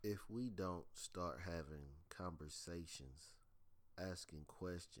don't start having conversations, asking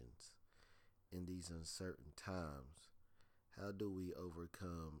questions in these uncertain times, how do we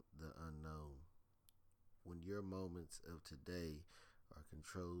overcome the unknown? When your moments of today are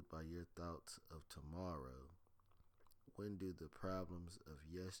controlled by your thoughts of tomorrow, when do the problems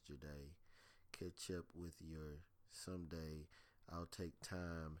of yesterday catch up with your someday I'll take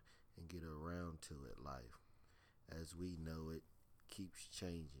time and get around to it life? As we know it keeps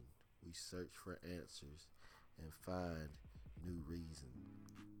changing. We search for answers and find new reason.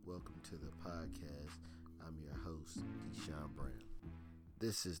 Welcome to the podcast. I'm your host, Deshaun Brown.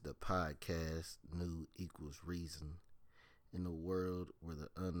 This is the podcast, New Equals Reason. In a world where the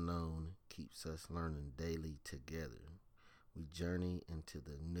unknown keeps us learning daily together, we journey into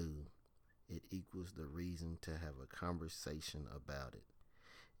the new. It equals the reason to have a conversation about it.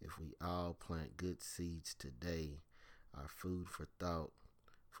 If we all plant good seeds today, our food for thought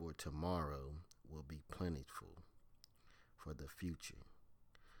for tomorrow will be plentiful for the future.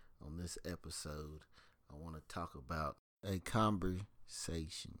 On this episode, I want to talk about a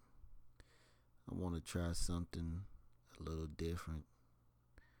conversation. I want to try something a little different.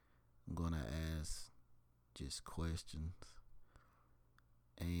 I'm going to ask just questions.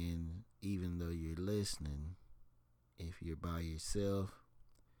 And even though you're listening, if you're by yourself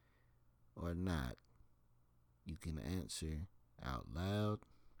or not, you can answer out loud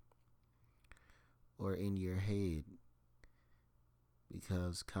or in your head,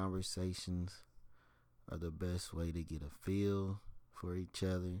 because conversations are the best way to get a feel for each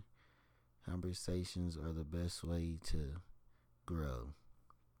other. Conversations are the best way to grow.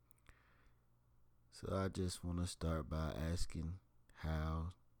 So I just want to start by asking,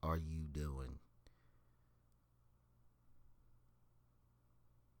 how are you doing?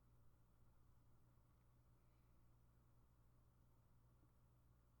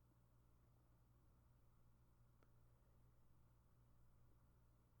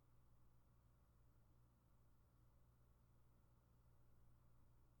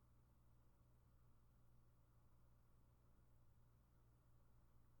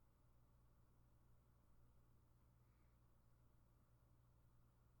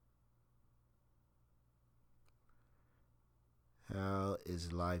 How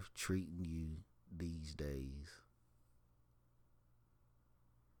is life treating you these days?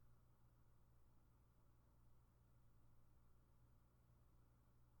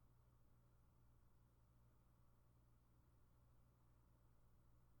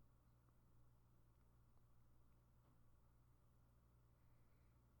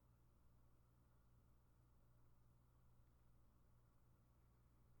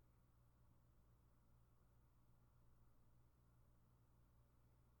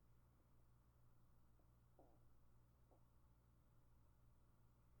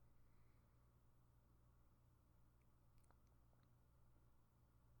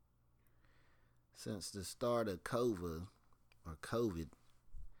 Since the start of COVID,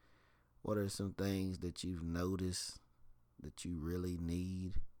 what are some things that you've noticed that you really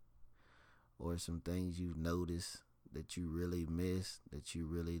need, or some things you've noticed that you really missed that you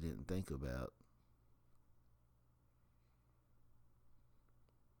really didn't think about?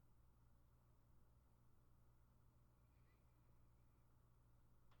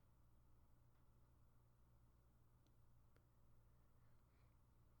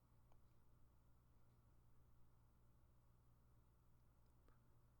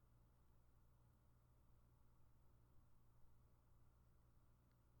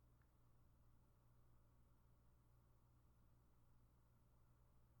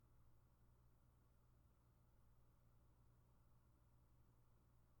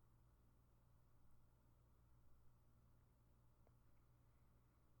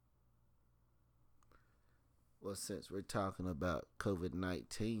 Well, since we're talking about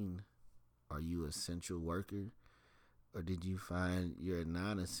COVID-19, are you an essential worker, or did you find you're a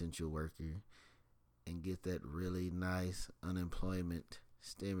non-essential worker and get that really nice unemployment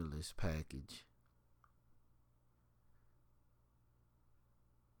stimulus package?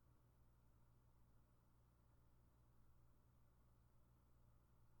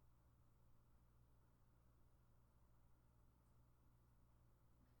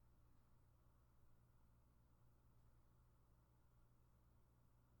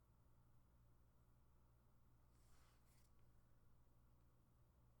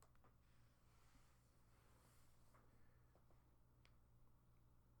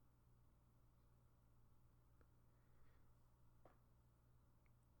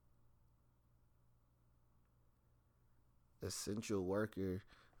 Essential worker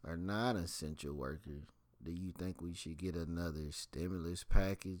or non-essential worker, do you think we should get another stimulus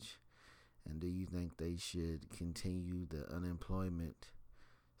package And do you think they should continue the unemployment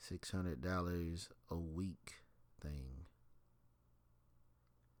 $600 a week thing?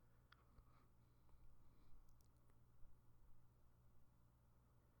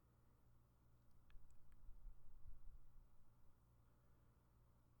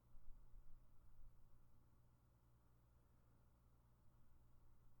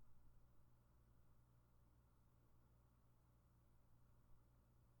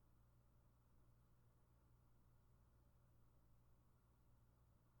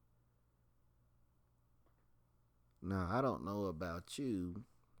 Now, I don't know about you,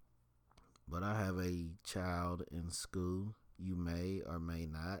 but I have a child in school. You may or may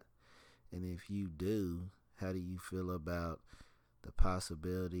not. And if you do, how do you feel about the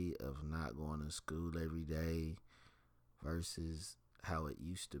possibility of not going to school every day versus how it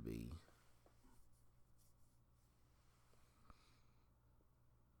used to be?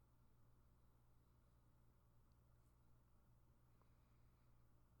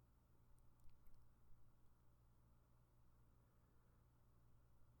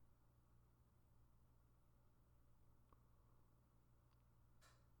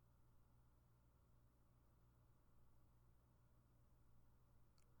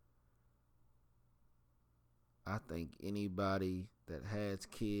 I think anybody that has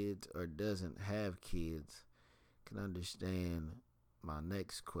kids or doesn't have kids can understand my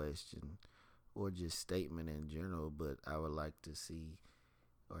next question or just statement in general, but I would like to see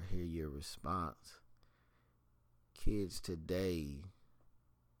or hear your response. Kids today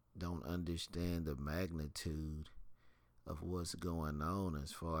don't understand the magnitude of what's going on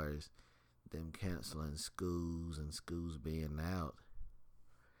as far as them canceling schools and schools being out.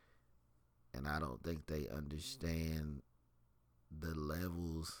 And I don't think they understand the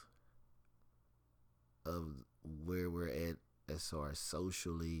levels of where we're at as far as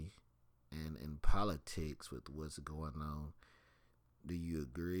socially and in politics with what's going on. Do you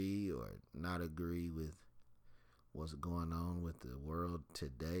agree or not agree with what's going on with the world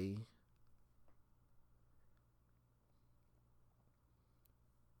today?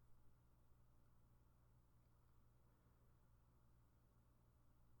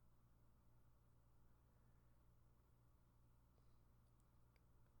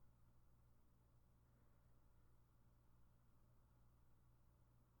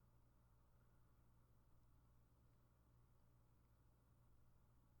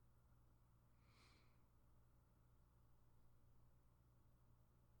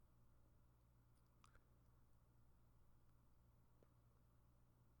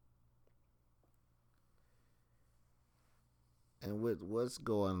 And with what's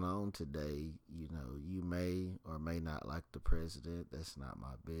going on today, you may or may not like the president. That's not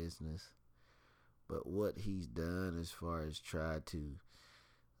my business. But what he's done as far as try to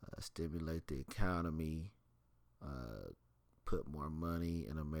stimulate the economy, uh, put more money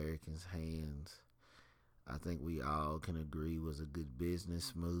in Americans' hands, I think we all can agree was a good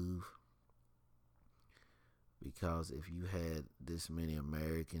business move. Because if you had this many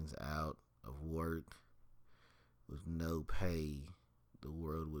Americans out of work with no pay, the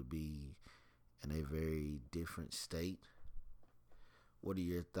world would be in a very different state. What are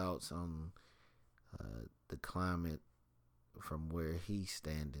your thoughts on the climate from where he's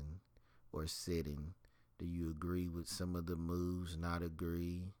standing or sitting? Do you agree with some of the moves? Not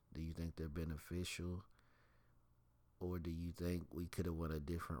agree? Do you think they're beneficial? Or do you think we could have went a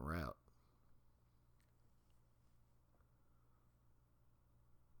different route?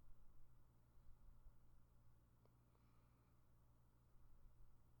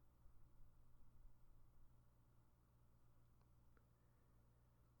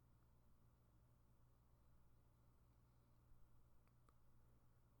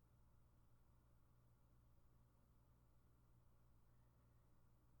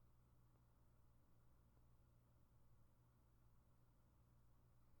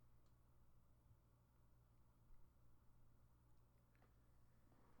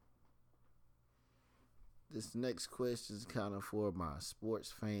 This next question is kind of for my sports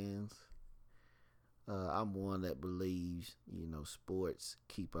fans. I'm one that believes, sports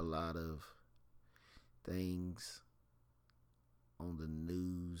keep a lot of things on the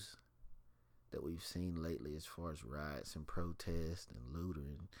news that we've seen lately as far as riots and protests and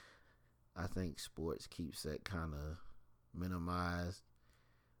looting. I think sports keeps that kind of minimized.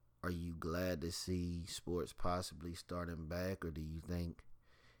 Are you glad to see sports possibly starting back, or do you think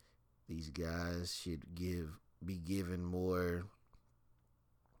these guys should be given more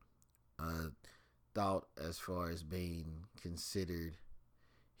uh, thought as far as being considered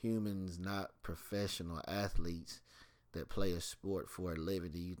humans, not professional athletes that play a sport for a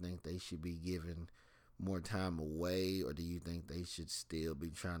living, do you think they should be given more time away, or do you think they should still be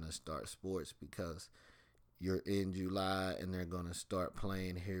trying to start sports because you're in July and they're going to start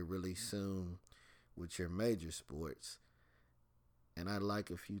playing here really soon with your major sports? And I'd like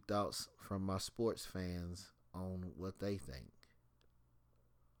a few thoughts from my sports fans on what they think.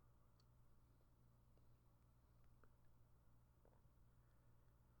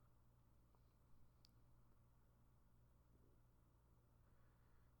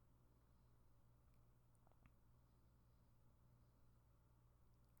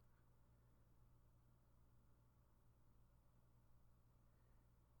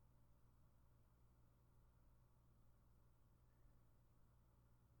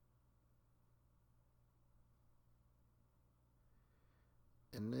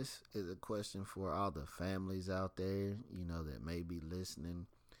 And this is a question for all the families out there, that may be listening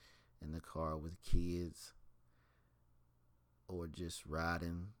in the car with kids or just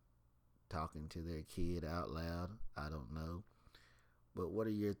riding, talking to their kid out loud. I don't know. But what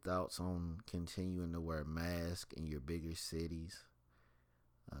are your thoughts on continuing to wear masks in your bigger cities?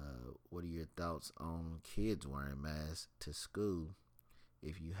 What are your thoughts on kids wearing masks to school,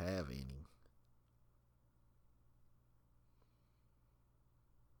 if you have any?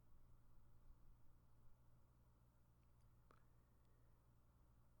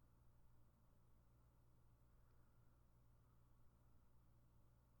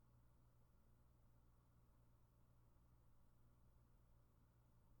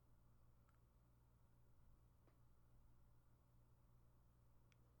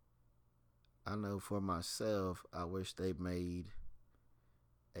 I know for myself, I wish they made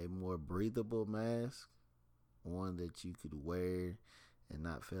a more breathable mask, one that you could wear and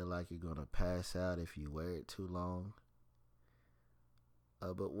not feel like you're going to pass out if you wear it too long.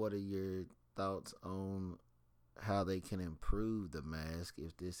 But what are your thoughts on how they can improve the mask,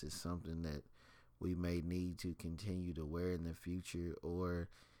 if this is something that we may need to continue to wear in the future, or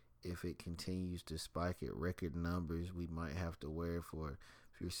if it continues to spike at record numbers, we might have to wear for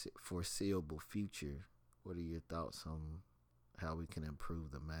foreseeable future? What are your thoughts on how we can improve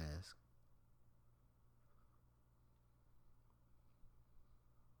the mask?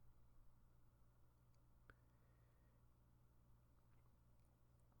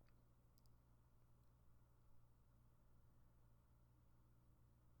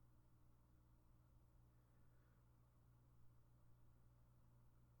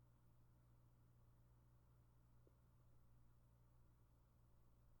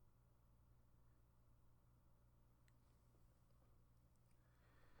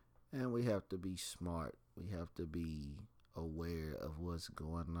 And we have to be smart. We have to be aware of what's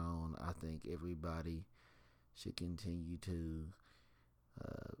going on. I think everybody should continue to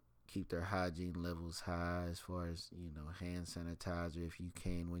uh, keep their hygiene levels high, as far as, hand sanitizer if you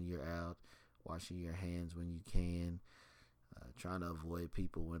can when you're out, washing your hands when you can, trying to avoid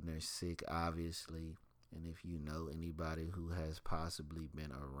people when they're sick, obviously. And if you know anybody who has possibly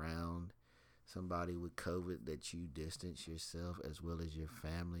been around somebody with COVID, that you distance yourself as well as your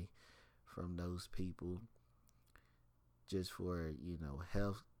family from those people, just for,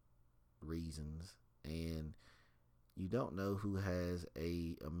 health reasons. And you don't know who has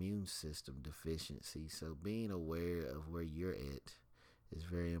a immune system deficiency, so being aware of where you're at is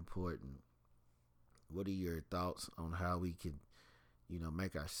very important. What are your thoughts on how we could,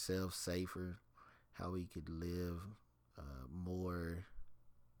 make ourselves safer, how we could live more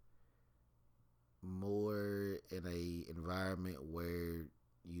in a environment where,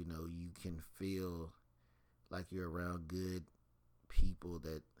 you can feel like you're around good people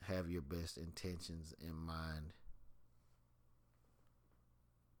that have your best intentions in mind?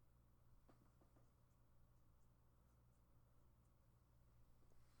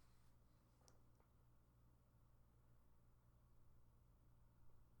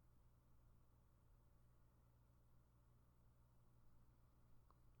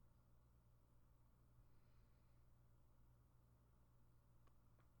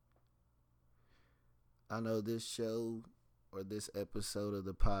 I know this show, or this episode of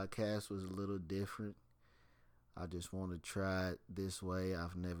the podcast, was a little different. I just want to try it this way.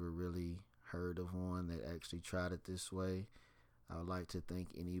 I've never really heard of one that actually tried it this way. I would like to thank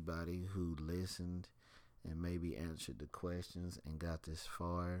anybody who listened and maybe answered the questions and got this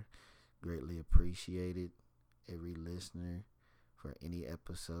far. Greatly appreciated every listener for any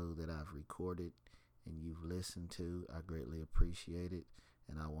episode that I've recorded and you've listened to. I greatly appreciate it,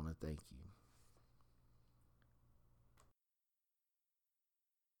 and I want to thank you.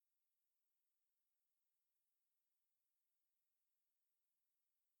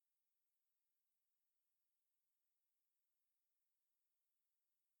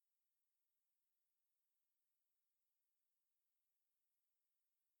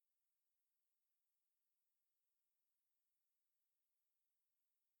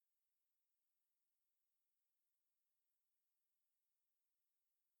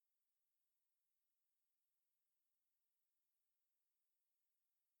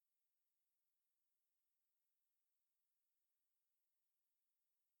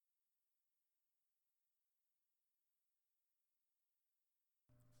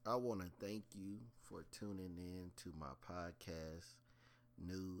 I want to thank you for tuning in to my podcast,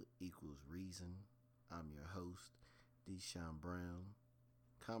 New Equals Reason. I'm your host, Deshaun Brown.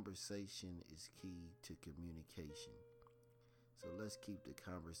 Conversation is key to communication. So let's keep the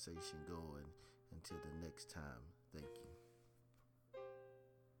conversation going until the next time. Thank you.